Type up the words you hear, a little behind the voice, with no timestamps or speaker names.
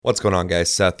What's going on,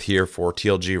 guys? Seth here for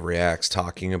TLG Reacts,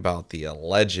 talking about the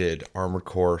alleged Armored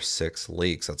Core 6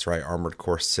 leaks. That's right, Armored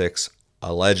Core 6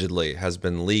 allegedly has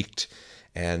been leaked,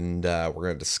 and we're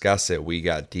going to discuss it. We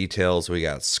got details, we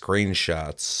got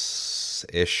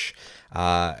screenshots-ish,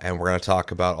 and we're going to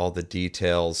talk about all the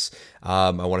details.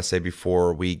 I want to say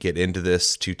before we get into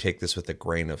this to take this with a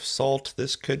grain of salt.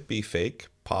 This could be fake,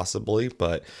 possibly,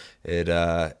 but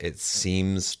it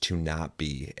seems to not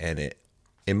be, and it,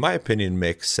 in my opinion,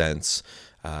 makes sense.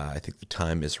 I think the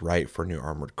time is right for new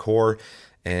Armored Core,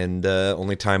 and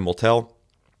only time will tell.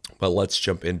 But let's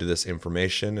jump into this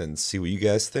information and see what you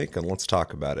guys think, and let's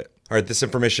talk about it. All right, this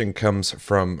information comes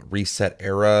from Reset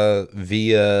Era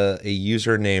via a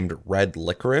user named Red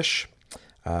Licorice,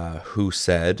 who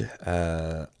said,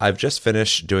 I've just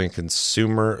finished doing a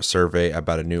consumer survey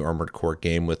about a new Armored Core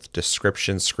game with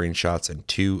descriptions, screenshots, and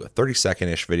two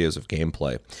 30-second-ish videos of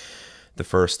gameplay. The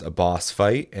first, a boss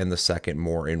fight, and the second,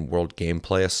 more in-world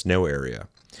gameplay, a snow area.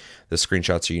 The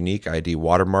screenshots are unique ID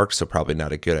watermarks, so probably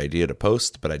not a good idea to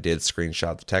post, but I did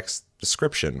screenshot the text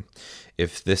description.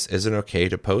 If this isn't okay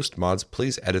to post, mods,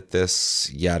 please edit this,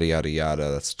 yada, yada,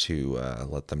 yada. That's to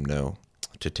let them know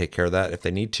to take care of that if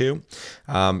they need to.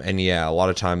 And yeah, a lot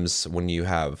of times when you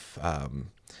have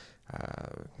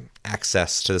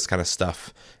access to this kind of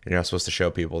stuff and you're not supposed to show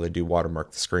people, they do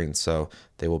watermark the screen, so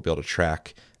they will be able to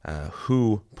track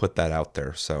who put that out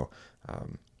there. So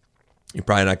you're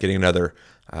probably not getting another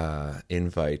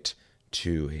invite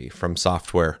to a From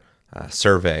Software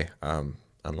survey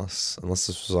unless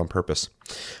this was on purpose.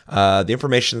 The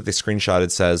information that they screenshotted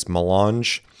says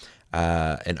melange,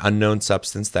 an unknown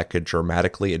substance that could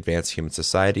dramatically advance human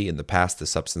society. In the past, the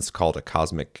substance caused a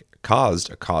cosmic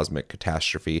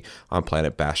catastrophe on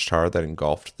planet Bashtar that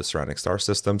engulfed the surrounding star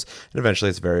systems, and eventually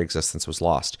its very existence was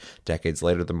lost. Decades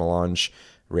later, the melange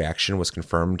reaction was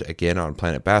confirmed again on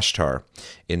planet Bashtar.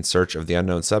 In search of the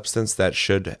unknown substance that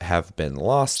should have been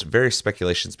lost, various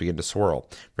speculations begin to swirl.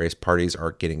 Various parties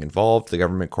are getting involved: the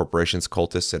government, corporations,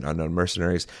 cultists, and unknown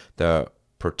mercenaries. The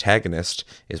protagonist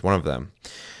is one of them.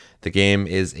 The game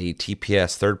is a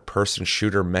TPS, third-person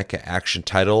shooter mecha action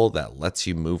title that lets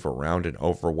you move around an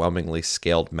overwhelmingly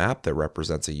scaled map that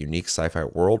represents a unique sci-fi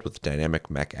world with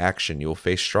dynamic mech action. You will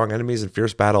face strong enemies and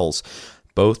fierce battles,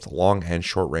 both long and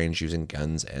short range, using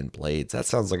guns and blades. That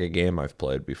sounds like a game I've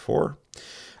played before.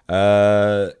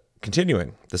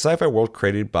 Continuing, the sci-fi world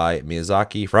created by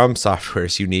Miyazaki From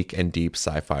Software's unique and deep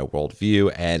sci-fi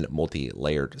worldview and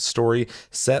multi-layered story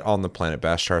set on the planet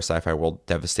Bashtar, sci-fi world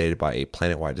devastated by a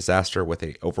planet-wide disaster with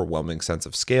an overwhelming sense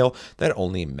of scale that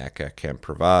only mecha can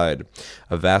provide.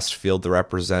 A vast field that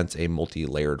represents a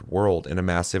multi-layered world. In a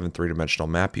massive and three-dimensional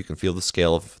map, you can feel the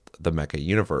scale of the mecha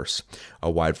universe. A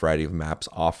wide variety of maps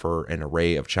offer an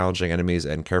array of challenging enemies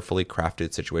and carefully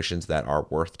crafted situations that are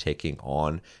worth taking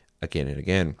on again and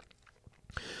again.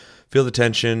 Feel the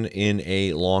tension in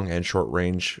a long and short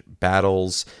range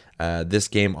battles. This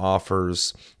game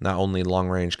offers not only long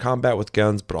range combat with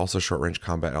guns, but also short range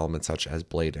combat elements such as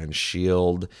blade and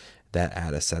shield that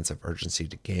add a sense of urgency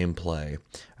to gameplay.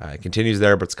 It continues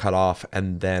there, but it's cut off.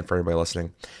 And then for anybody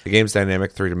listening, the game's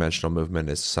dynamic three-dimensional movement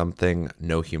is something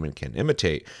no human can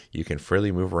imitate. You can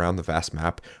freely move around the vast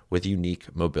map with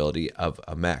unique mobility of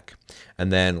a mech.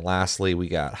 And then lastly, we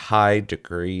got high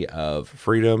degree of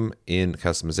freedom in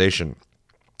customization.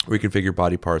 Reconfigure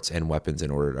body parts and weapons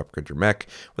in order to upgrade your mech.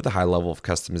 With a high level of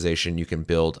customization, you can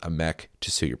build a mech to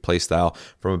suit your playstyle,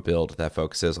 from a build that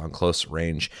focuses on close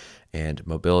range and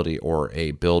mobility, or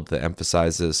a build that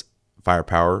emphasizes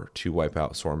firepower to wipe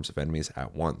out swarms of enemies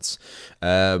at once.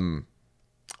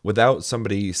 Without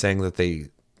somebody saying that they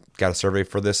got a survey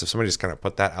for this, if somebody just kind of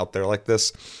put that out there like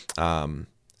this,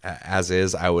 as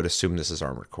is, I would assume this is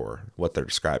Armored Core, what they're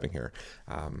describing here,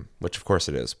 which of course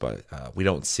it is, but we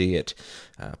don't see it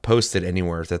posted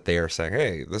anywhere that they are saying,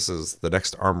 hey, this is the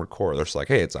next Armored Core. They're just like,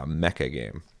 hey, it's a mecha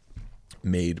game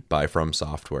made by From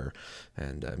Software,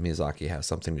 and Miyazaki has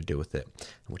something to do with it,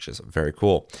 which is very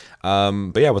cool.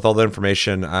 But yeah, with all the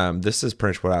information, this is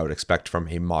pretty much what I would expect from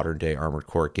a modern day Armored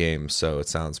Core game, so it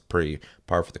sounds pretty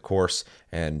par for the course,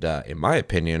 and in my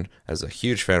opinion, as a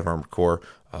huge fan of Armored Core,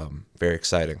 very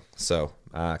exciting. So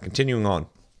continuing on,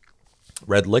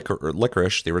 Red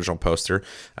Licorice, the original poster,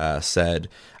 said,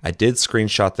 I did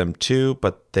screenshot them too,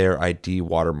 but they're ID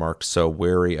watermarked, so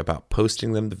wary about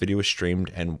posting them. The video was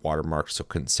streamed and watermarked, so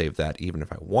couldn't save that even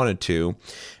if I wanted to.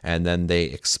 And then they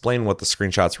explain what the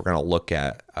screenshots we're going to look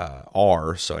at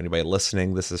are. So anybody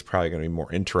listening, this is probably going to be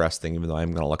more interesting, even though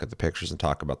I'm going to look at the pictures and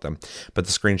talk about them. But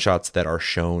the screenshots that are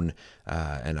shown,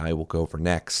 and I will go over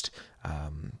next,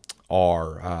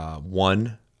 are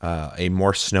one, A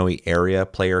more snowy area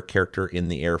player character in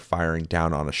the air firing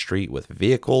down on a street with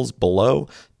vehicles below,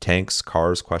 tanks,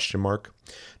 cars, question mark.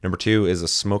 Number 2 is a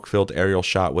smoke-filled aerial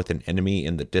shot with an enemy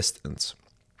in the distance.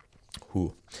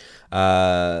 Ooh.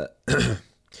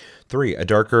 3, a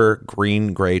darker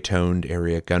green-gray toned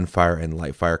area, gunfire and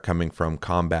light fire coming from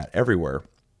combat everywhere.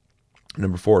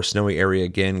 Number 4, snowy area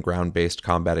again, ground-based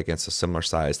combat against a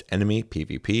similar-sized enemy,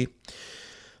 PvP.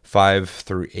 5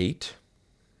 through 8.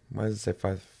 Why does it say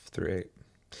 5 through 8?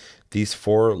 These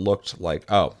four look like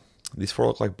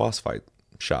boss fight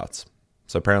shots.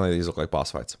 So apparently these look like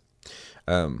boss fights.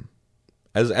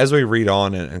 As we read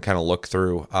on and kind of look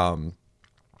through,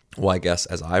 well, I guess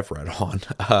as I've read on,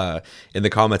 in the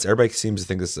comments, everybody seems to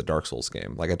think this is a Dark Souls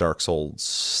game, like a Dark Souls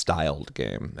styled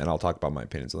game, and I'll talk about my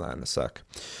opinions on that in a sec.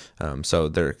 So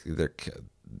they're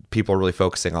people are really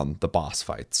focusing on the boss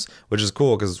fights, which is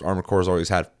cool because Armored Core's always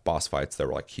had boss fights that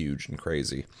were like huge and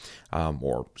crazy,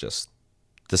 or just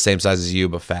the same size as you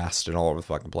but fast and all over the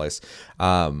fucking place.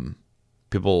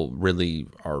 People really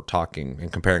are talking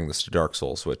and comparing this to Dark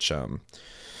Souls, which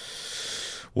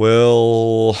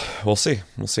we'll see.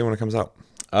 We'll see when it comes out.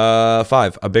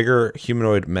 5, a bigger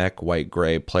humanoid mech, white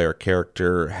gray player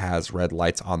character has red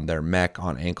lights on their mech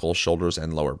on ankles, shoulders,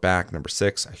 and lower back. Number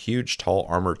 6, a huge, tall,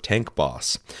 armored tank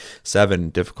boss. 7,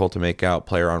 difficult to make out,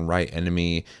 player on right,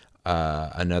 enemy,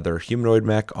 another humanoid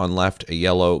mech on left, a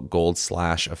yellow gold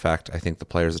slash effect. I think the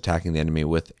player is attacking the enemy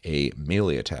with a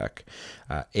melee attack.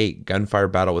 8, gunfire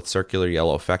battle with circular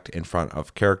yellow effect in front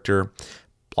of character,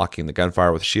 blocking the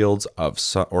gunfire with shields of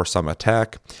some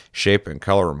attack. Shape and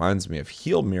color reminds me of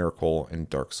Heal Miracle in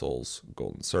Dark Souls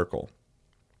Golden Circle.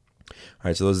 All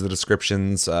right, so those are the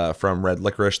descriptions from Red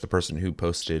Licorice, the person who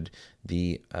posted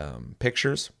the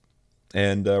pictures.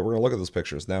 And we're going to look at those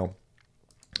pictures. Now,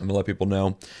 I'm going to let people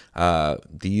know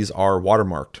these are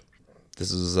watermarked.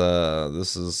 This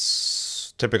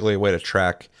is typically a way to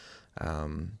track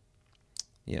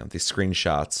these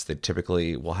screenshots. They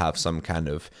typically will have some kind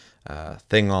of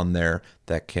thing on there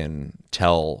that can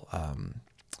tell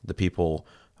the people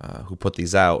who put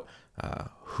these out,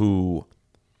 who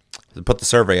put the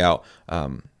survey out,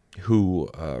 who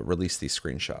released these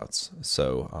screenshots.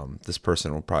 So this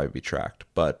person will probably be tracked.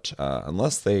 But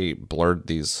unless they blurred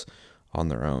these on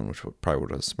their own, which probably would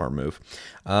have been a smart move.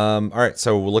 All right,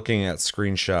 so we're looking at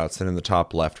screenshots, and in the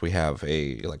top left we have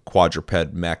a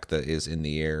quadruped mech that is in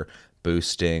the air,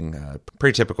 boosting.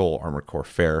 Pretty typical Armored Core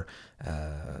fare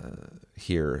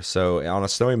here. So on a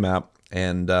snowy map,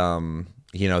 and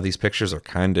these pictures are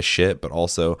kind of shit, but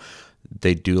also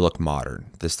they do look modern.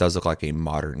 This does look like a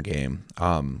modern game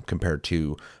compared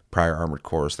to prior Armored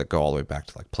Cores that go all the way back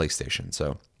to like PlayStation.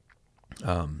 So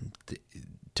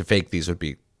to fake these would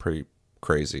be pretty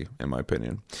crazy in my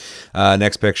opinion.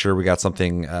 Next picture, we got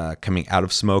something coming out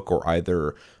of smoke or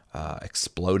either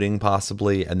exploding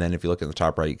possibly, and then if you look at the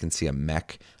top right, you can see a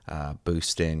mech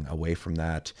boosting away from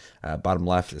that. Bottom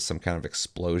left is some kind of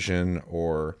explosion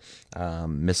or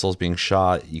missiles being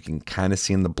shot. You can kind of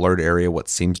see in the blurred area what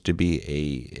seems to be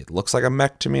it looks like a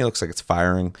mech to me. It looks like it's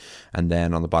firing. And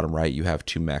then on the bottom right, you have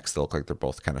two mechs that look like they're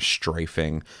both kind of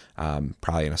strafing,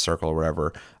 probably in a circle or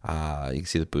whatever. You can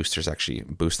see the booster's actually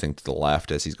boosting to the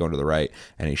left as he's going to the right,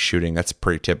 and he's shooting. That's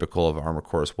pretty typical of Armored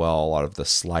Core as well. A lot of the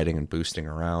sliding and boosting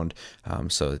around.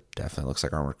 So it definitely looks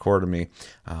like Armored Core to me.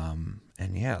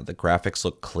 And yeah, the graphics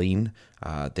look clean.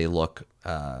 They look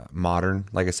modern,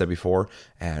 like I said before,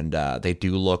 and they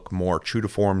do look more true to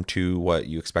form to what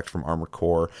you expect from Armored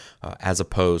Core, as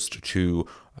opposed to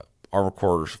Armored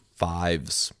Core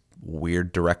 5's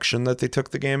weird direction that they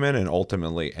took the game in and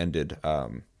ultimately ended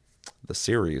the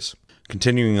series.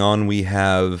 Continuing on, we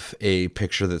have a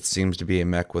picture that seems to be a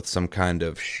mech with some kind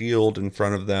of shield in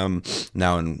front of them.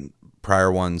 Now, in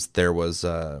prior ones, there was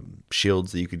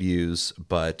shields that you could use,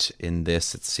 but in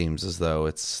this, it seems as though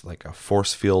it's like a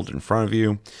force field in front of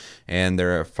you, and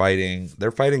they're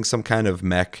fighting some kind of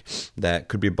mech that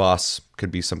could be a boss,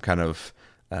 could be some kind of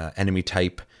enemy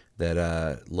type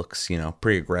that looks,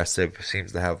 pretty aggressive,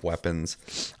 seems to have weapons,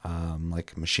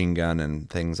 like machine gun and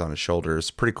things on his shoulders.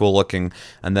 Pretty cool looking.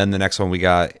 And then the next one we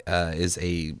got is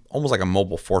almost like a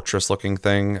mobile fortress looking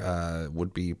thing.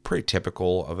 Would be pretty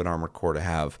typical of an Armored Core to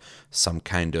have some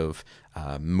kind of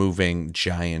moving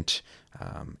giant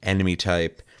enemy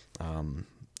type.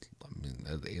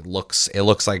 It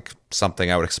looks like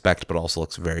something I would expect, but also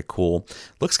looks very cool.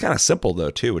 Looks kind of simple though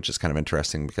too, which is kind of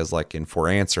interesting because like in For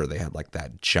Answer they had like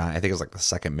that giant, I think it was like the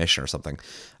second mission or something.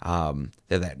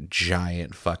 They had that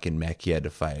giant fucking mech you had to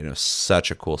fight, and it was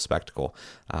such a cool spectacle.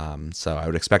 So I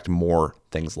would expect more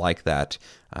things like that.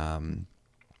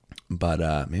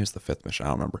 But maybe it's the fifth mission. I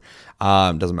don't remember.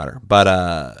 Doesn't matter. But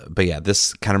yeah,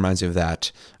 this kind of reminds me of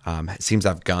that. It seems to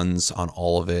have guns on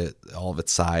all of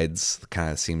its sides.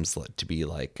 Kind of seems to be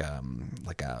like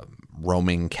a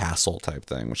roaming castle type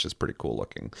thing, which is pretty cool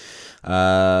looking.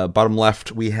 Bottom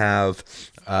left, we have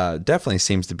definitely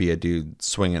seems to be a dude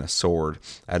swinging a sword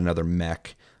at another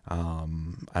mech. I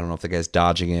don't know if the guy's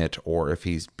dodging it or if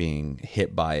he's being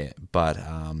hit by it, but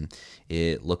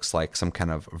it looks like some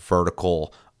kind of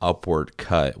vertical upward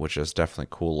cut, which is definitely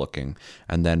cool looking.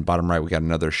 And then bottom right, we got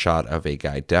another shot of a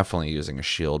guy definitely using a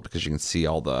shield, because you can see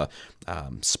all the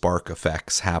spark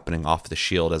effects happening off the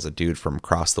shield as a dude from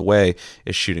across the way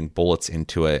is shooting bullets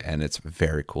into it, and it's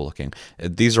very cool looking.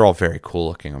 These are all very cool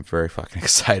looking. I'm very fucking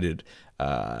excited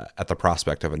at the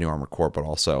prospect of a new Armored Core, but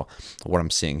also what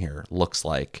I'm seeing here looks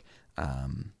like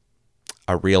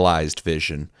a realized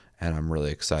vision, and I'm really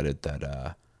excited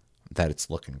that it's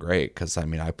looking great, because I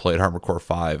mean, I played Armored Core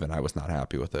 5 and I was not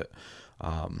happy with it.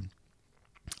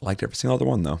 Liked every single other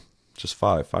one though. Just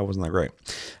 5 wasn't that great.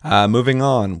 Moving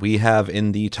on, we have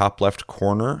in the top left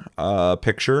corner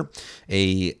picture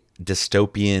a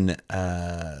dystopian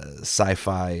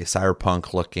sci-fi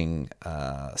cyberpunk looking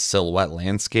silhouette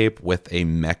landscape with a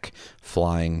mech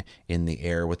flying in the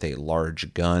air with a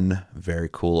large gun. Very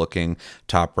cool looking.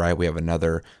 Top right, we have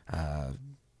another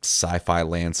sci-fi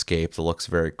landscape that looks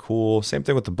very cool. Same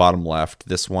thing with the bottom left.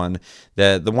 This one,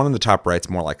 the one in the top right's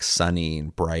more like sunny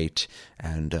and bright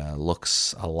and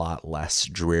looks a lot less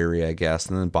dreary, I guess.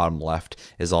 And then the bottom left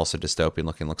is also dystopian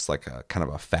looking. Looks like a kind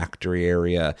of a factory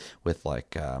area with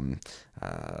like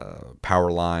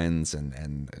power lines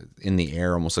and in the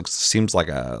air. Almost seems like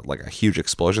a huge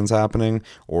explosion's happening,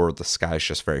 or the sky's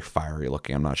just very fiery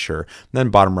looking. I'm not sure. And then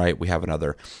bottom right, we have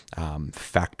another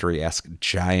factory-esque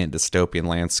giant dystopian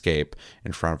landscape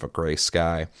in front of a gray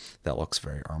sky that looks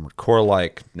very Armored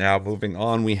Core-like. Now moving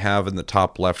on, we have in the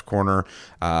top left corner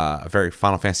a very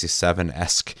Final Fantasy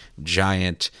VII-esque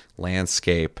giant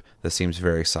landscape that seems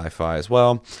very sci-fi as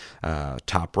well.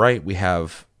 Top right, we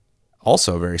have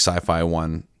also a very sci-fi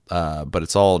one, but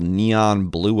it's all neon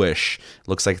bluish.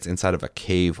 Looks like it's inside of a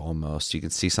cave almost. You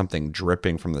can see something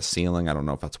dripping from the ceiling. I don't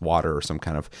know if that's water or some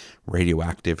kind of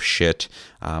radioactive shit.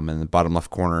 In the bottom left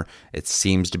corner, it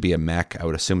seems to be a mech. I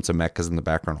would assume it's a mech because in the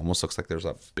background it almost looks like there's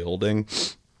a building.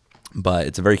 But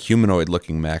it's a very humanoid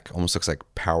looking mech. Almost looks like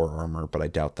power armor, but I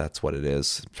doubt that's what it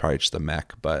is. Probably just a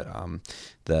mech. But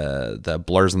the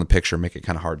blurs in the picture make it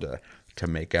kind of hard to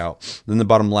make out. Then the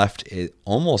bottom left, it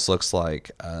almost looks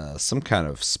like some kind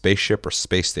of spaceship or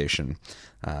space station.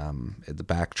 The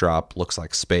backdrop looks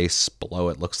like space. Below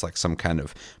it looks like some kind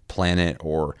of planet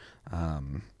or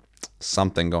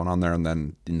something going on there. And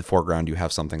then in the foreground, you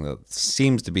have something that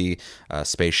seems to be a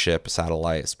spaceship, a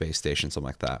satellite, a space station, something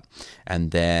like that. And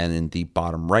then in the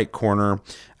bottom right corner,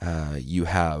 you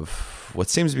have what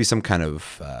seems to be some kind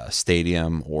of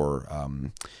stadium or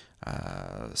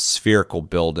spherical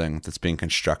building that's being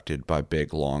constructed by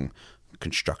big, long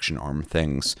construction arm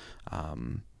things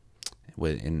in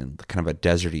kind of a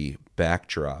deserty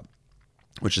backdrop,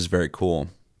 which is very cool.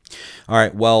 All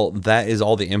right, well, that is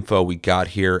all the info we got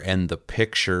here and the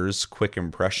pictures. Quick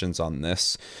impressions on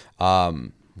this.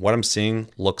 What I'm seeing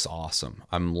looks awesome.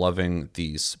 I'm loving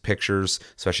these pictures,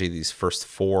 especially these first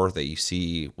 4 that you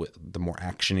see with the more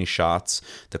actiony shots,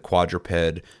 the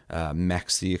quadruped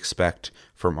mechs that you expect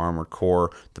from Armored Core,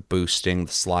 the boosting,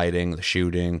 the sliding, the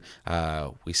shooting.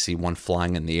 We see one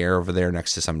flying in the air over there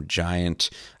next to some giant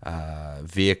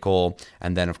vehicle.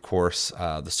 And then, of course,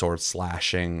 the sword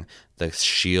slashing, the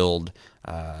shield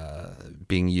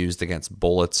being used against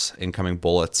bullets, incoming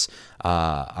bullets.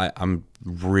 I'm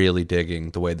really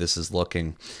digging the way this is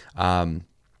looking. And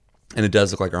it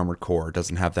does look like Armored Core. It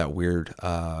doesn't have that weird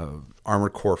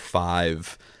Armored Core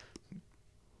 5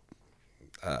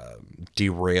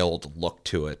 derailed look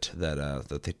to it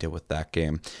that they did with that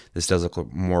game. This does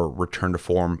look more return to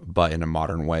form, but in a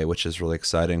modern way, which is really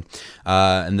exciting.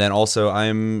 And then also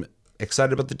I'm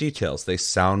excited about the details. They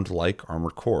sound like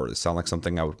Armored Core. They sound like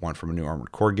something I would want from a new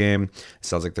Armored Core game. It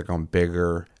sounds like they're going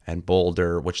bigger and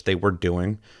bolder, which they were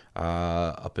doing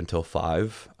up until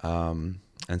 5. And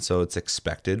so it's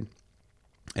expected.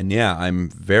 And yeah, I'm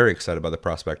very excited by the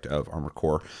prospect of Armored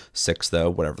Core 6, though,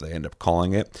 whatever they end up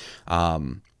calling it.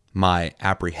 My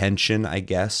apprehension, I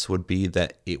guess, would be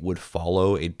that it would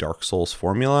follow a Dark Souls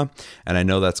formula. And I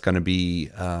know that's going to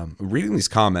be, reading these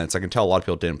comments, I can tell a lot of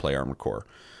people didn't play Armored Core.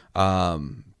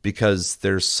 Because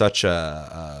there's such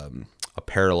a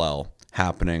parallel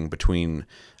happening between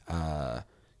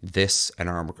this and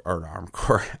Armored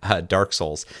Core, Dark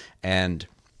Souls. And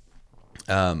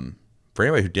for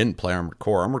anybody who didn't play Armored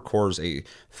Core is a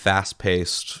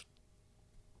fast-paced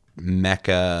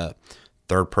mecha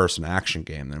third-person action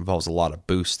game that involves a lot of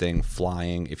boosting,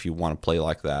 flying, if you want to play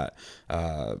like that.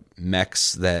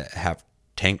 Mechs that have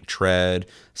tank tread,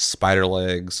 spider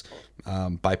legs,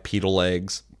 bipedal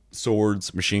legs,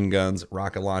 swords, machine guns,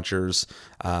 rocket launchers,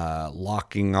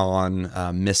 locking on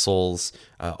missiles,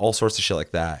 all sorts of shit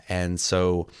like that. And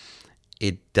so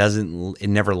it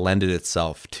never lended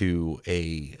itself to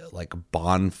a like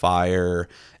bonfire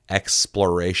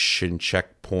exploration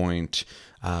checkpoint,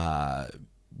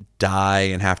 die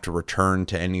and have to return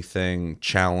to anything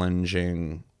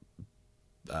challenging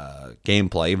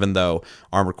gameplay, even though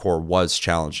Armored Core was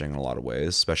challenging in a lot of ways,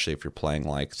 especially if you're playing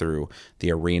like through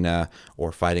the arena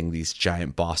or fighting these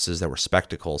giant bosses that were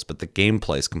spectacles. But the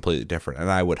gameplay is completely different,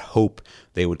 and I would hope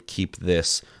they would keep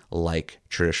this like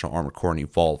traditional Armored Core and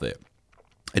evolve it.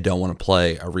 I don't want to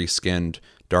play a reskinned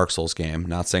Dark Souls game.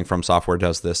 Not saying From Software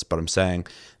does this, but I'm saying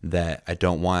that I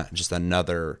don't want just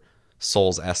another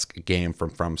Souls-esque game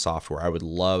from Software.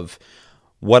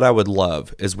 What I would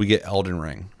love is we get Elden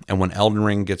Ring, and when Elden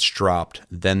Ring gets dropped,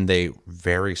 then they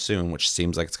very soon, which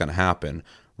seems like it's going to happen,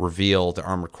 reveal the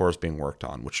Armored Core is being worked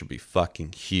on, which would be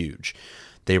fucking huge.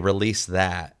 They release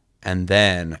that, and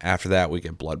then after that we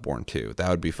get Bloodborne 2. That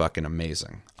would be fucking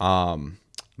amazing.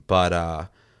 But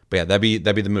yeah, that'd be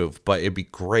the move. But it'd be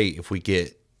great if we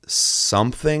get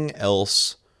something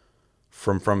else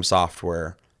from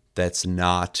Software that's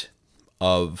not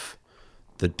of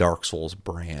the Dark Souls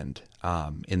brand.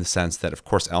 In the sense that, of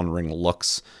course, Elden Ring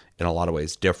looks in a lot of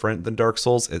ways different than Dark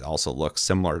Souls. It also looks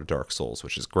similar to Dark Souls,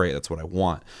 which is great. That's what I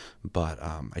want. But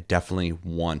I definitely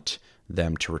want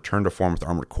them to return to form with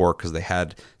Armored Core, because they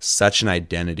had such an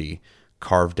identity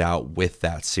carved out with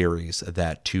that series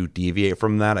that to deviate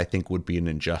from that, I think, would be an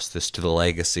injustice to the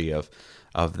legacy of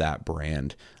that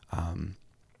brand.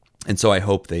 And so I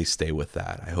hope they stay with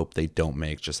that. I hope they don't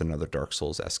make just another Dark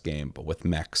Souls-esque game, but with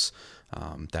mechs.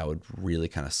 That would really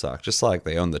kind of suck. Just like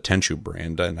they own the Tenchu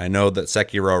brand. And I know that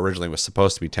Sekiro originally was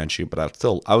supposed to be Tenchu, but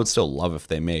I would still love if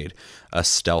they made a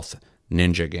stealth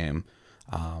ninja game.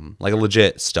 Like a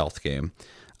legit stealth game.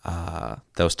 That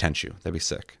was Tenchu. That'd be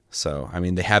sick. So, I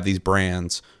mean, they have these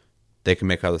brands. They can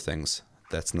make other things.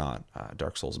 That's not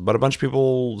Dark Souls. But a bunch of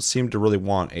people seem to really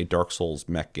want a Dark Souls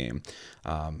mech game.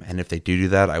 And if they do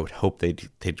that, I would hope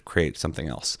they'd create something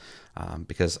else.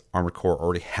 Because Armored Core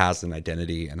already has an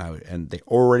identity, and they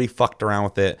already fucked around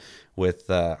with it with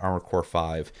Armored Core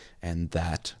 5, and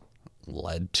that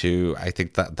led to, I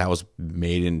think that was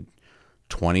made in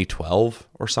 2012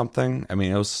 or something. I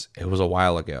mean, it was a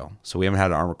while ago. So we haven't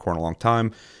had an Armored Core in a long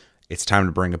time. It's time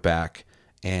to bring it back,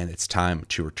 and it's time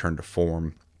to return to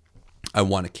form. I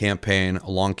want a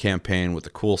long campaign with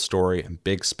a cool story and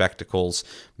big spectacles,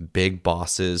 big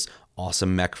bosses,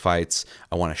 awesome mech fights.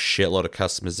 I want a shitload of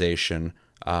customization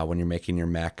when you're making your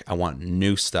mech. I want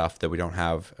new stuff that we didn't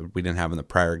have in the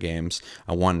prior games.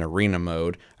 I want an arena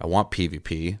mode. I want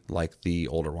PvP like the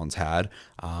older ones had.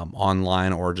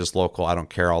 Online or just local, I don't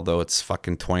care. Although it's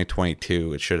fucking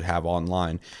 2022, it should have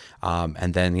online.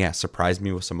 And then, yeah, surprise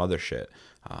me with some other shit.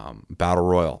 Battle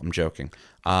Royale, I'm joking.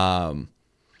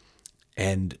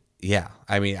 And yeah,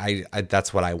 I mean, I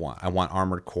that's what I want. I want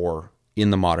Armored Core in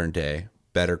the modern day,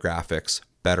 better graphics,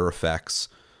 better effects,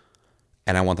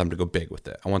 and I want them to go big with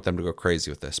it. I want them to go crazy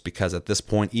with this, because at this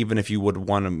point, even if you would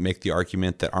want to make the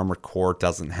argument that Armored Core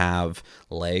doesn't have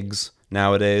legs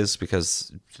nowadays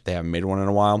because they haven't made one in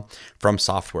a while, From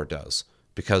Software does,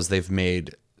 because they've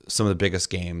made some of the biggest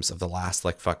games of the last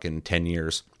like fucking 10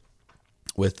 years.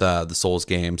 With the Souls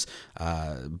games,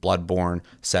 Bloodborne,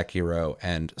 Sekiro,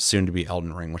 and soon to be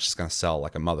Elden Ring, which is going to sell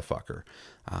like a motherfucker.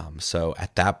 So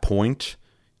at that point,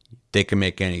 they can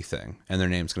make anything, and their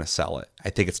name's going to sell it. I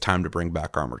think it's time to bring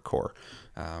back Armored Core.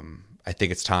 I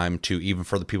think it's time to, even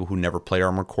for the people who never play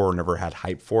Armored Core, never had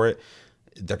hype for it,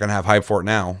 they're going to have hype for it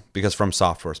now because From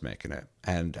Software's making it.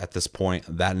 And at this point,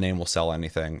 that name will sell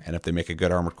anything. And if they make a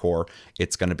good Armored Core,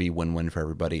 it's going to be win-win for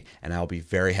everybody. And I'll be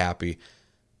very happy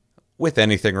with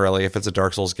anything, really. If it's a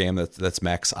Dark Souls game that's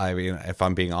mechs, I mean, if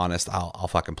I'm being honest, I'll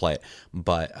fucking play it.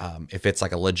 But if it's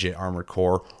like a legit Armored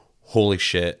Core, holy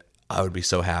shit, I would be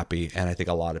so happy, and I think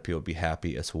a lot of people would be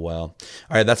happy as well.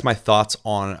 All right, that's my thoughts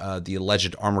on the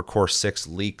alleged Armored Core 6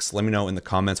 leaks. Let me know in the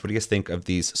comments, what do you guys think of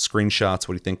these screenshots?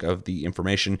 What do you think of the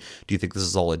information? Do you think this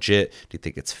is all legit? Do you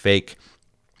think it's fake?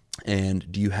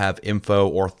 And do you have info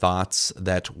or thoughts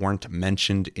that weren't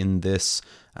mentioned in this,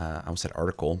 I almost said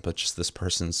article, but just this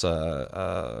person's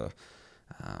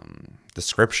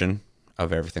description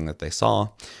of everything that they saw.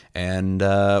 And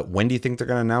when do you think they're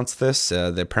going to announce this?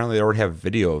 They apparently already have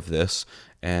video of this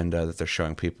and that they're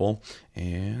showing people.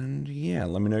 And yeah,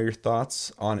 let me know your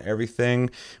thoughts on everything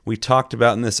we talked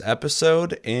about in this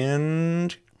episode.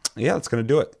 And yeah, that's going to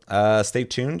do it. Stay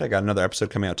tuned. I got another episode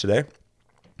coming out today.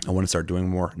 I want to start doing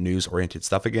more news-oriented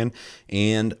stuff again.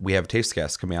 And we have a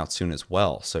Tastecast coming out soon as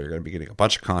well. So you're going to be getting a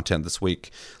bunch of content this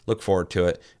week. Look forward to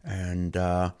it. And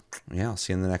yeah, I'll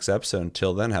see you in the next episode.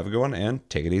 Until then, have a good one and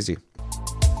take it easy.